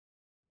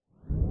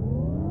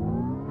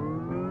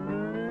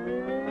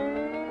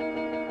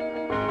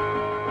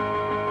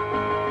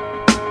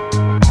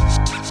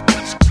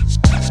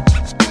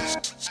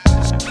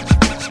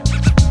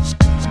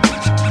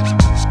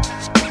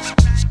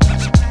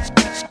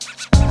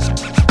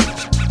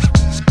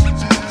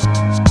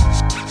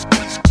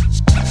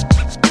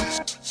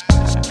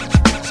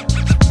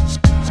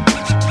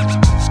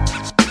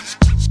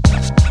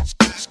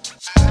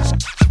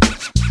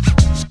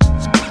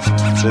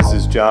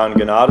John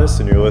Ganatis,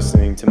 and you're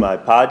listening to my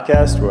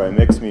podcast where I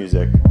mix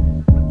music.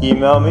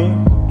 Email me,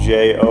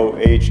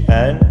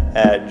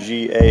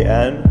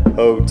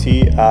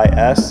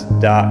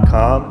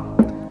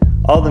 john@ganotis.com.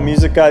 All the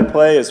music I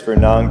play is for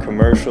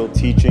non-commercial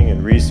teaching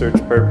and research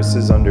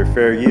purposes under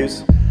fair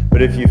use,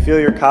 but if you feel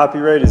your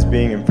copyright is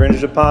being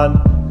infringed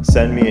upon,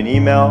 send me an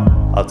email.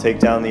 I'll take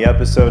down the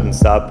episode and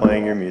stop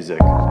playing your music.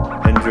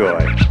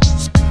 Enjoy.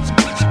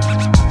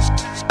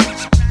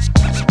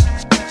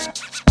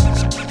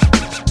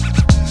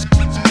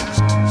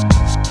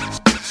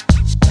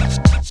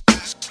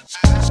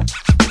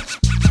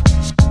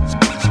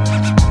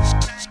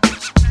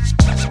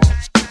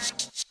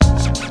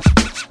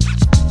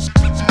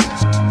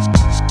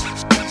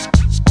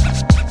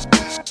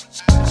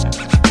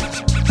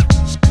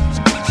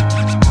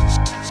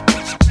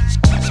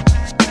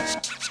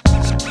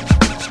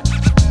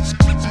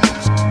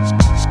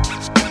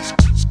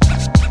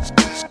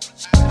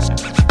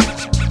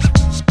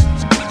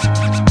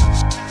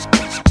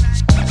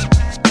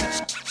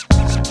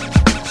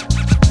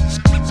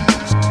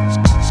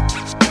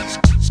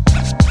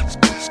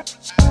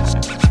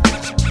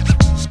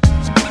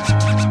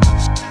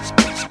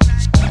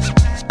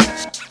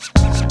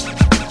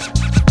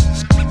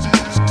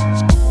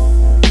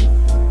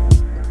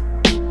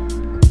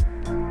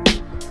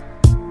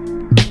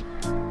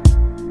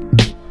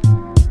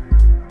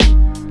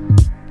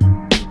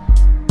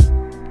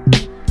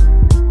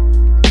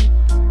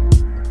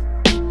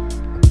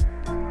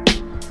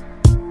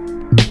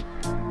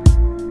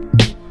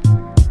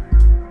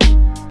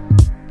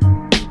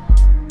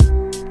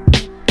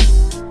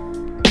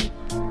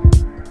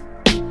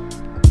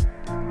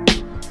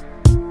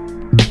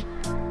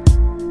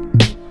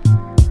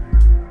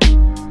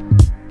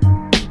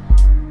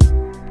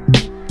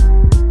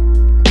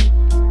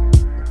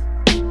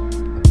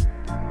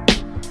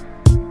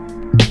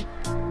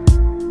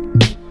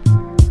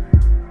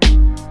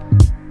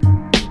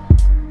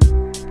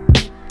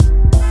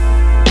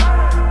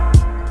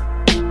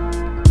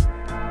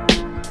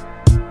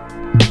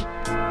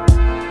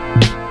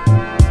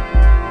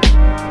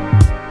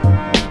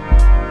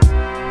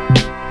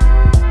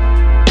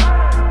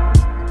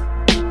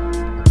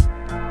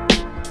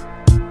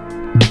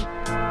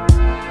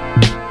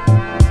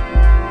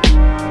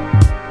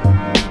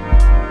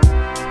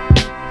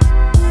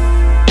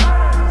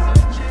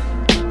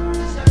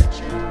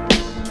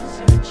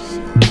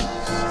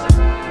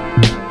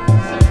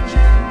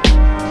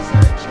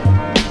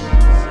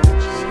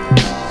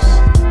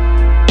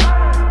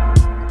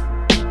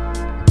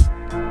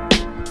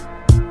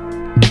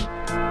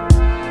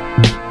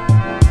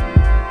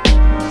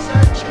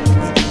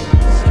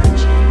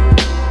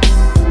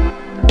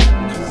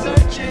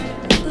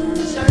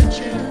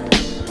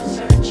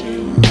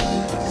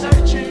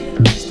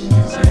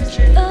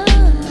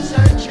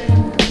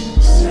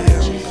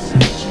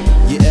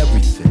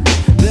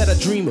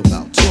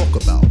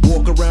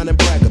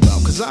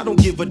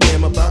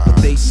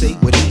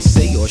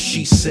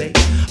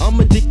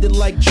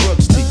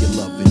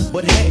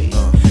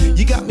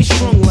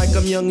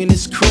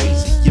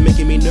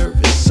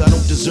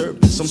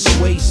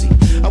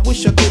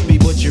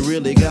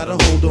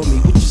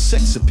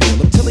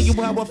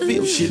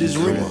 Shit is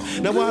real.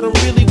 Now I don't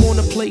really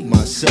wanna play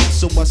myself,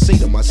 so I say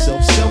to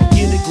myself, self,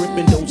 get a grip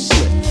and don't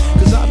slip.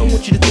 Cause I don't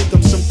want you to think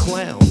I'm some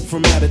clown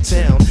from out of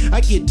town. I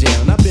get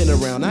down, I've been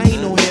around, I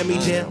ain't no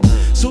hand-me-down.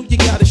 So you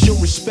gotta show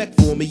respect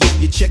for me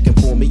if you're checking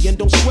for me. And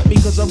don't sweat me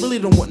cause I really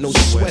don't want no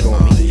sweat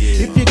on me.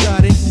 If you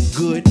got it,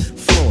 good,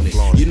 flaunt it.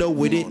 You know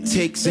what it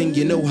takes and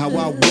you know how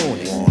I want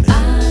it.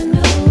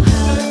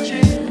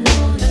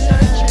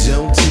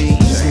 Don't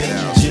tease me,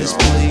 just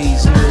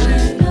please me.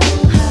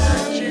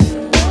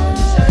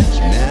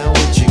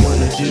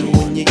 Do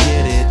when you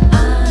get it.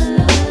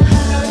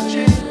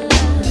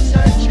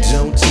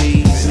 Don't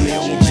tease me,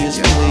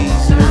 just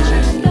please me.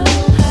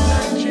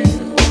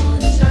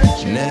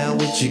 Now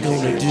what you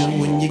gonna do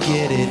when you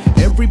get it?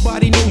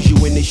 Everybody knows you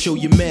when they show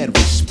you mad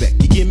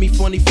respect. You give me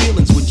funny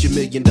feelings with your $1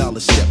 million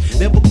step.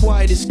 Never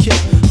quiet as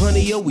kept,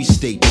 honey, always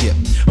stay dipped.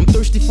 I'm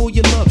thirsty for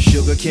your love,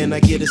 sugar, can I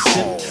get a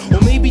sip?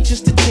 Or maybe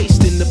just a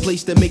taste in the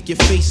place that make your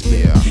face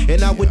bare.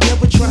 And I would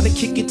never try to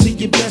kick it to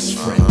your best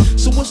friend.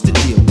 So what's the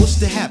deal, what's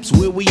the haps,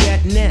 where we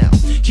at now?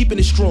 Keeping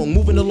it strong,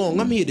 moving along,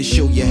 I'm here to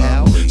show you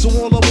how. So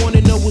all I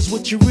wanna know is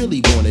what you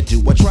really wanna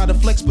do. I try to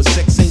flex, but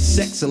sex ain't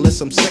sex unless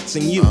I'm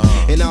sexing you.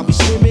 And I'll be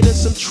swimming in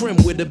some trim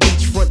with a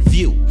beachfront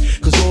view.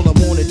 Cause all I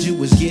wanna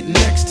do is get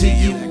next to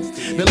you.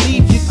 Now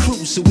leave your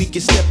crew so we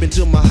can step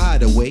into my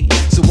hideaway.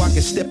 So I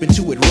can step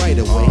into it right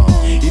away.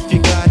 If you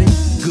got it,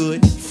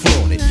 good,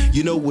 flaunt it.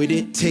 You know what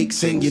it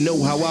takes and you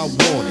know how I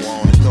want it.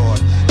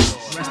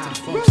 Rest of the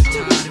folks are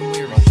tired and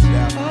weary.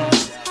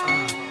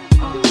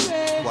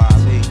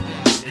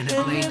 And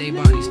have laid their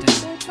bodies down.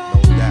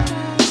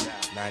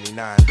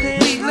 99.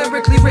 We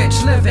lyrically rich,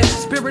 living,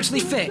 spiritually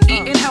fit,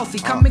 eating healthy,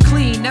 coming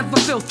clean, never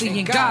filthy.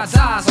 In God's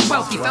eyes, I'm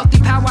wealthy. Felt the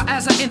power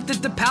as I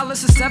entered the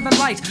palace of seven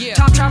lights.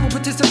 Time travel,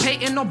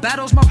 participating, no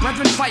battles. My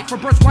brethren fight for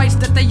birthrights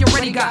that they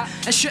already got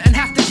and shouldn't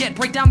have to get.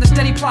 Break down the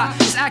steady plot.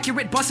 It's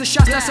accurate, busting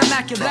shots that's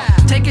immaculate.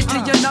 Take it to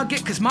your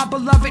nugget, cause my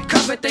beloved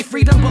covered. They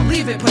freedom,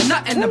 believe it, put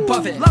nothing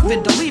above it. Love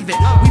it, believe it.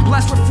 We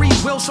blessed with free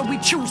will, so we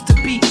choose to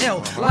be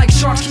ill. Like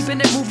sharks, keeping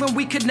it moving,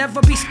 we could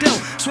never be still.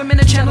 Swimming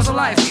in channels of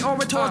life, we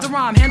orators the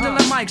rhyme,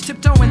 handling mics,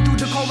 tiptoeing through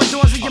the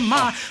corridors of your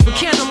mind with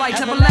candlelights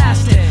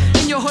everlasting.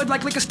 In your hood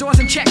like liquor stores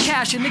and check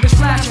cash and niggas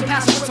flashing,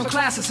 passing with some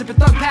classes, sipping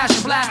thug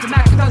passion, blasting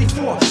Machiavelli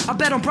 4. I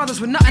bet on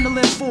brothers with nothing to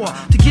live for,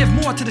 to give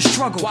more to the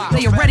struggle.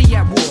 They already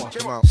at war.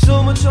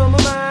 So much on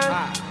my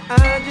mind,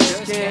 I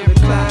just can't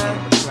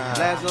recline.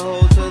 Blast a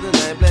hole to the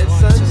night, let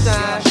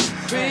sunshine.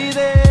 Breathe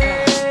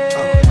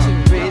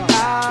in, breathe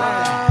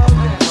out.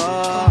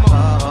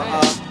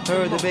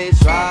 Heard the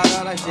bass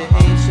ride like shit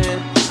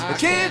ancient. I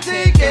can't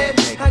take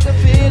it, I can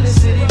feel the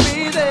city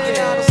breathing.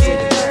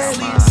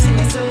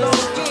 It's a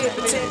long year,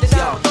 pretending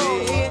I'm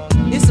on here.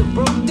 It's a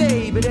broke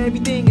day, but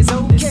everything is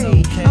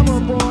okay. I'm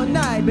up all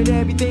night, but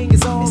everything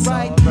is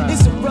alright.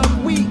 It's a rough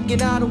week,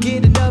 and I don't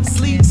get enough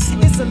sleep.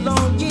 It's a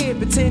long year,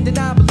 pretending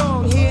I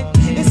belong here.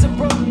 It's a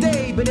broke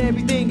day, but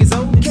everything is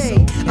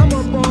okay. I'm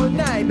up all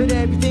night, but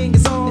everything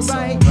is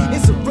alright.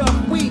 It's a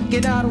rough week,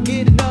 and I don't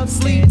get enough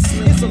sleep.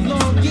 It's a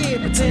long year,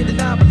 pretending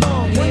I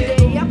belong here. One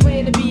day I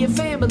plan to be a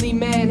family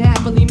man,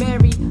 happily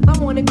married. I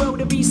wanna grow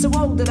to be so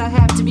old that I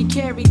have to be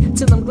carried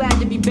till I'm glad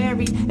to be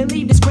buried and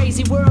leave this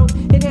crazy world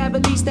and have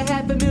at least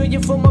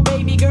 $500,000 for my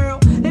baby girl.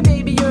 It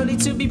may be early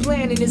to be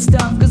planning this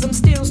stuff, cause I'm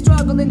still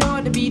struggling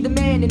hard to be the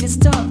man, and it's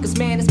tough, cause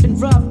man, it's been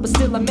rough, but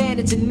still I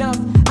manage enough.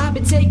 I've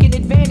been taken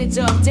advantage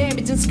of,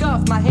 damaged and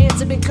scuffed, my hands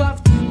have been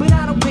cuffed, but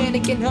I don't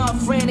panic and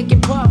huff, frantic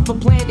and puff, or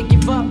plan to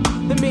give up.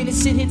 The minute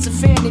shit hits a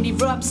fan, it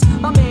erupts.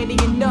 I'm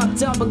manning up,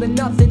 double or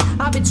nothing.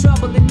 I've been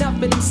troubled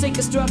enough, and I'm sick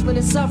of struggling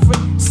and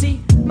suffering.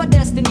 See, my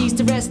destiny's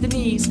to rest in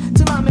ease,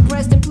 till I'm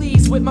impressed and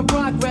pleased with my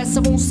progress.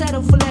 I won't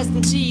settle for less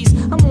than cheese.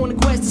 I'm on a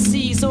quest to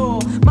seize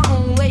all, my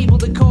own label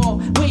to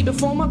call. Way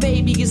before my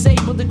baby is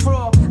able to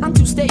crawl, I'm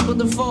too stable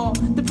to fall.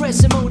 The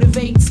pressure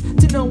motivates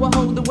to know I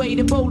hold the weight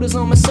of boulders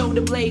on my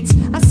shoulder blades.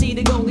 I see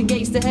the golden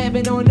gates to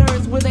heaven on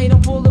earth, where they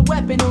don't pull a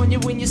weapon on you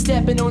when you're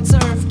stepping on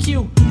turf.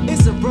 Q.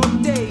 It's a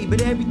broke day,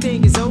 but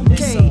everything is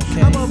okay.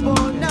 I'm up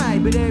all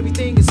night, but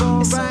everything is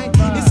alright.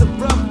 It's a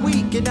rough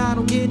week, and I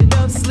don't get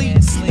enough sleep.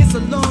 It's a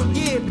long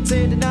year,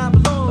 pretending I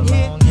belong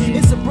here.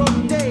 It's a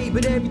broke day,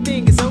 but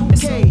everything is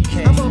okay.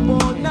 I'm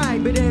up all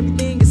night, but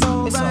everything is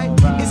alright.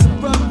 It's a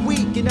rough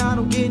week, and I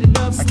don't get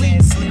enough sleep.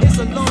 It's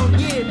a long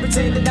year,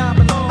 pretending I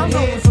belong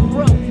here. I'm going for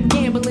broke,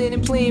 gambling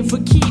and playing for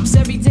keeps.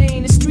 Every day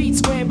in the streets,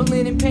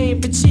 scrambling and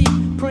paying for cheap.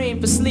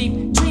 Praying for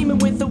sleep, dreaming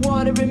with the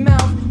water in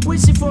mouth,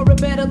 wishing for a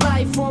better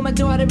life for my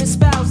daughter and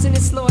spouse. In a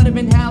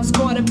slaughtering house,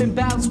 caught up in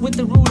bouts with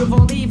the root of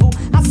all evil.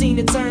 I seen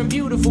it turn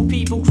beautiful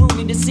people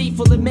cruelly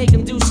deceitful and make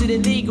them do shit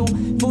illegal.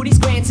 For these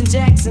Grants and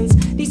Jacksons,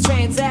 these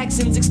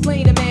transactions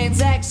explain a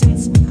man's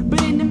actions.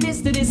 But in the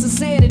midst of this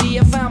insanity,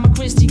 I found my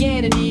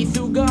Christianity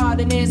through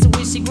God, and there's a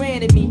wish He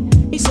granted me.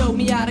 He showed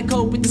me how to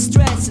cope with the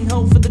stress and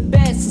hope for the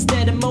best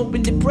instead of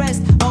moping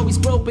depressed. Always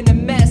groping a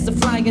mess of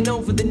flying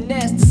over the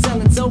nest, to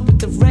selling dope with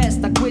the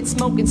rest. I quit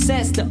smoking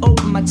cess to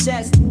open my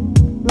chest.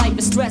 Life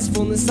is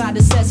stressful inside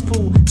the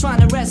cesspool, trying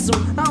to wrestle.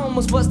 I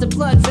almost bust a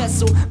blood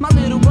vessel. My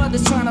little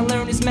brother's trying to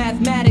learn his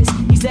mathematics.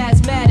 He's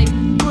asthmatic,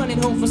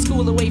 running home from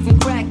school away from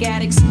crack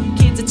addicts.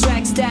 Kids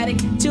attract static,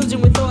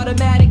 children with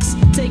automatics.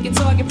 Taking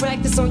target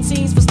practice on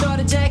teens for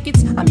starter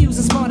jackets. I'm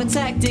using smarter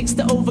tactics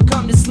to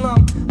overcome the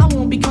slum. I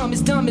won't become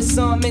as dumb as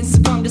some and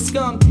succumb to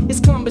scum. It's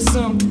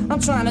cumbersome. I'm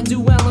trying to do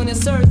well on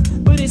this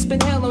earth, but it's been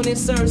hell on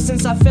this earth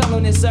since I fell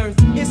on this earth.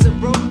 It's a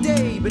broke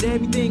day, but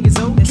everything is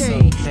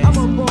okay.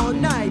 I'm up all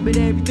night, but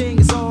everything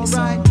is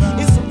alright.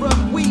 It's a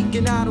rough week,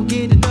 and I don't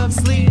get enough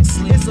sleep.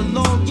 It's a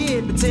long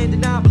year,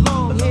 pretending I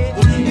belong here.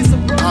 It's a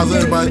broke How's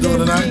everybody doing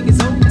tonight?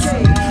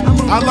 Okay.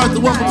 I'd like to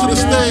welcome to the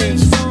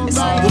stage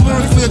the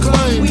lyrically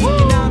acclaimed.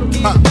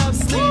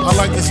 I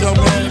like this young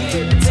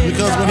man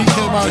because when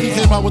he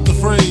came out with the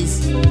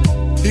phrase,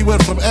 he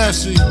went from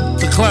ashy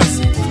to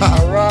classy.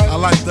 I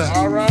like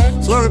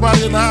that. So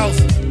everybody in the house,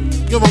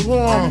 give a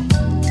warm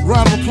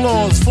round of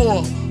applause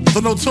for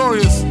the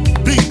Notorious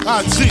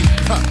B.I.G.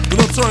 The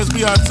Notorious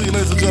B.I.G.,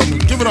 ladies and gentlemen.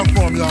 Give it up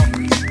for him,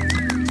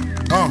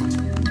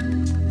 y'all.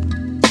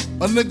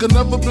 A nigga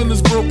never been as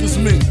broke as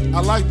me.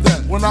 I like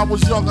that. When I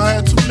was young, I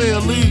had 2 pair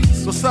of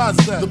leads. Besides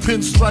that, the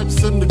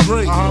pinstripes and the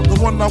gray. The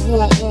one I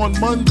wore on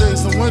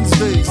Mondays and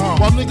Wednesdays.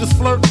 While niggas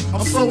flirt,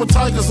 I'm sewing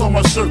tigers on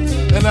my shirt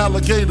and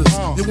alligators.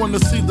 You wanna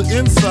see the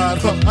inside?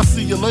 I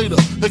see you later.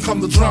 Here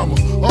come the drama.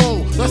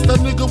 Oh, that's that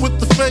nigga with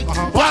the fake.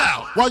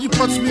 Wow! Why you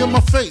punch me in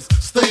my face?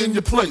 Stay in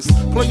your place.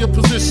 Play your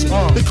position.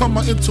 Here come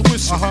my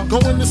intuition. Go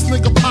in this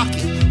nigga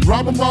pocket.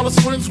 Rob him while his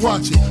friends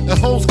watching and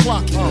hoes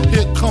clocking.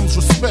 Here comes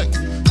respect.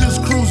 His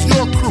crew's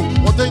your crew,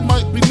 or they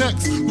might be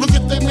next. Look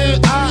at they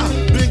man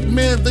eye, big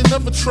Man, they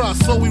never try,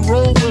 so we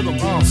roll with them.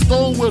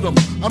 Stole with them,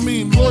 I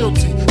mean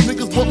loyalty.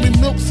 Niggas bought me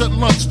milks at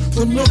lunch.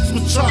 The milks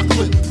with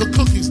chocolate, the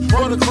cookies,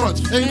 butter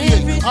crunch.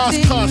 88,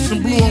 Oshkosh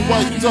and blue and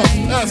white duck.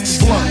 Ask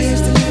the blunt. Sky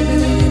is the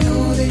limit and you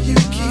know that you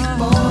keep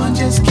on.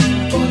 Just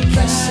keep on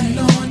pressing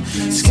on.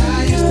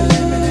 Sky is the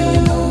limit and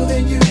you know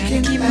that you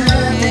can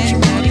have what you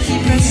want.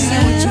 Keep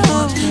pressing what you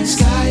want.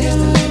 Sky is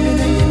the limit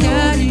and you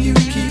know that you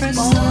keep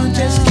on.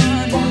 Just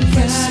keep on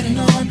pressing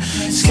on.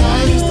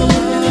 Sky is the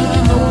limit and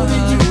you know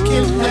that you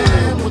can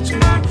have what you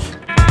want.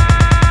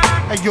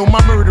 Hey yo,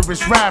 my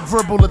murderous rap,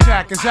 verbal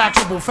attack is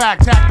actual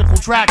fact. Tactical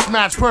tracks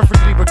match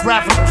perfectly with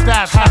graphical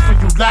stats. Half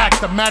of you lack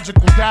the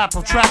magical dap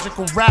of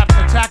tragical rap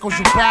that tackles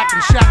you back in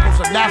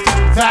shackles and laughs at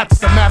you. That's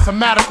the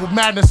mathematical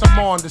madness I'm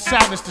on. The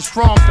sadness, the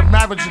strong, the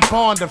marriage and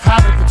bond of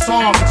havoc and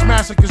song. It's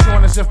massacres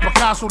on as if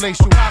Picasso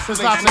laced you.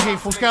 There's lots of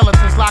hateful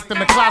skeletons locked in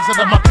the closet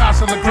of my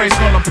castle of grade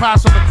school. I'm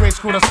past of the grade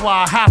school, that's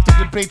why I have to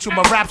debate you.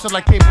 My raps are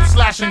like cable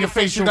slashing your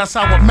facial. That's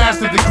how I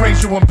master the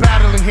grace you. I'm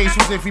battling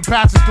Jesus. If he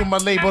passes through my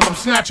label, I'm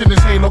snatching his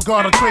halo.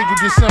 God, a cradle,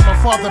 just send my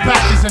father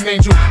back is an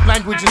angel.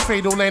 Language is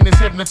fatal and it's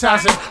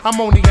hypnotizing. I'm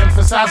only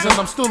emphasizing,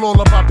 I'm still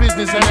all about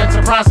business and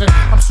enterprising.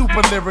 I'm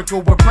super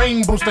lyrical with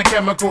brain boosting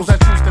chemicals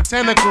that choose the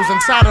tentacles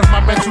inside of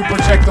my mental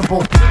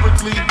projectable.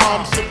 Lyrically,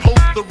 I'm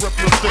supposed to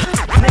represent.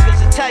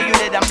 Niggas will tell you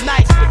that I'm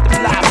nice with the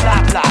blah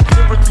blah blah.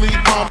 Lyrically,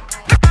 I'm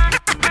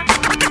supposed to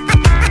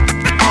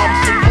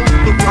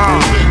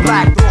represent.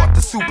 Black Thought,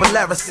 the super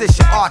lyricist,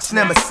 your arch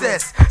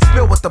nemesis.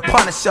 Spill with the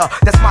Punisher,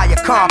 that's my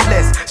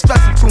accomplice.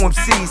 Stressing to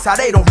MCs how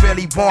they don't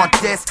really want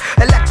this.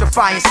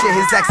 Electrifying shit,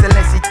 His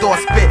Excellency thought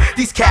spit.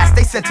 These cats,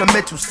 they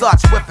sentimental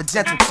such with a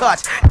gentle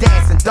touch.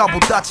 Dancing, double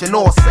dutch and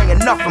all saying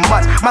nothing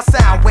much. My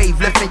sound wave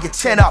lifting your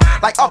chin up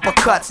like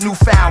uppercuts.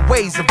 Newfound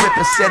ways of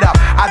ripping shit up.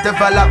 I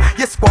develop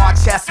your squad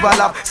chest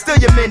swell up. Still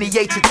your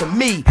miniature to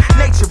me.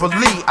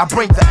 Naturally, I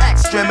bring the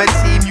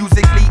extremity.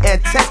 Musically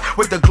intense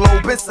with the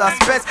globe in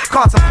suspense.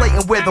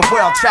 Contemplating where the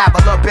world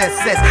traveler been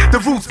since. The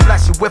roots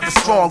bless you with a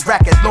strong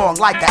record long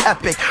like an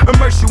epic.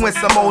 Immerse you in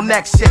some old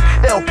next shit,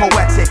 ill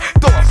poetic.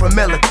 Thought from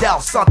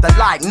Philadelphia, something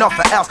like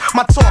nothing else.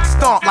 My talk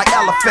stomp like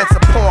elephants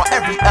upon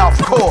every elf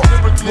chord.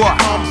 What?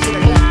 I'm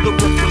supposed to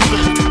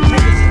represent.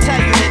 Niggas will tell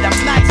you that I'm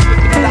nice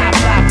with the blah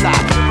blah blah.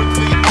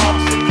 Lyrically, I'm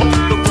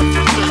supposed to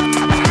represent.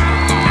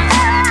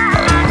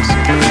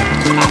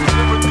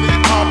 Lyrically,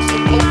 I'm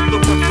supposed to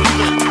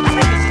represent.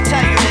 Niggas will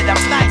tell you that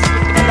I'm nice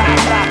with the blah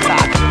blah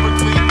blah.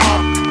 Lyrically,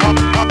 I'm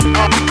supposed to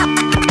represent.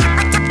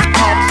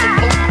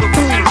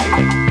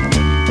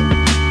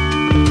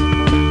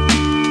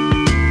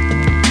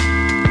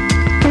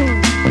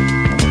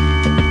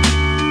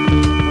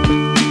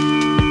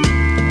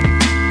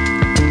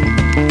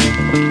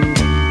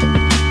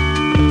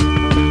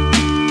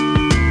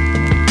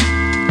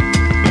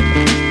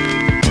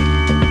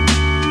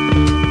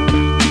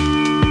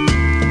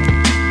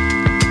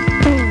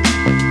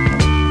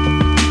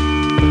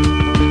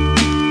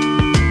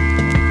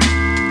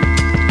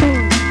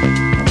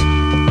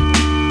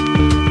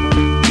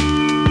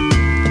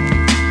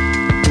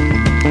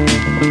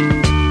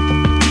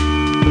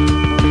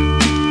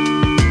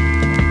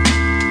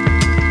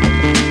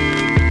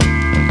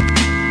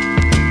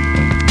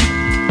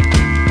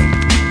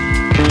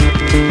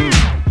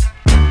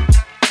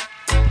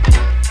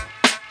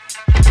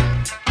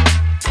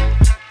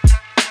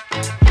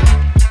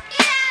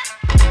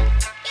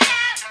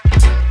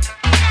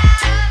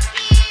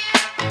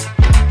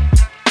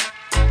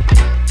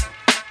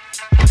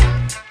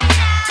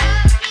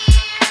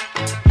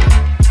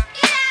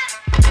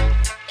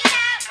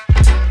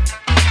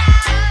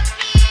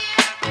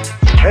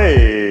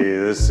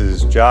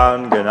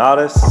 John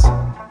Ganatis.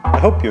 I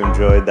hope you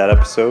enjoyed that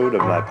episode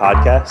of my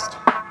podcast.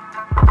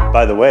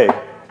 By the way,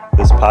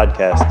 this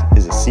podcast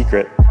is a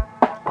secret.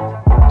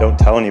 Don't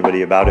tell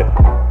anybody about it.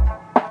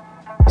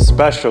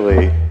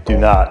 Especially do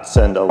not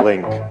send a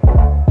link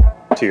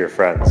to your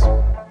friends.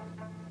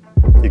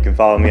 You can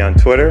follow me on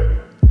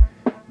Twitter,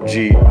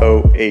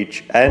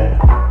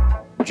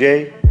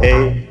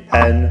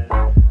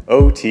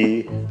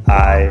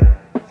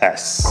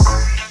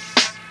 GOHNJANOTIS.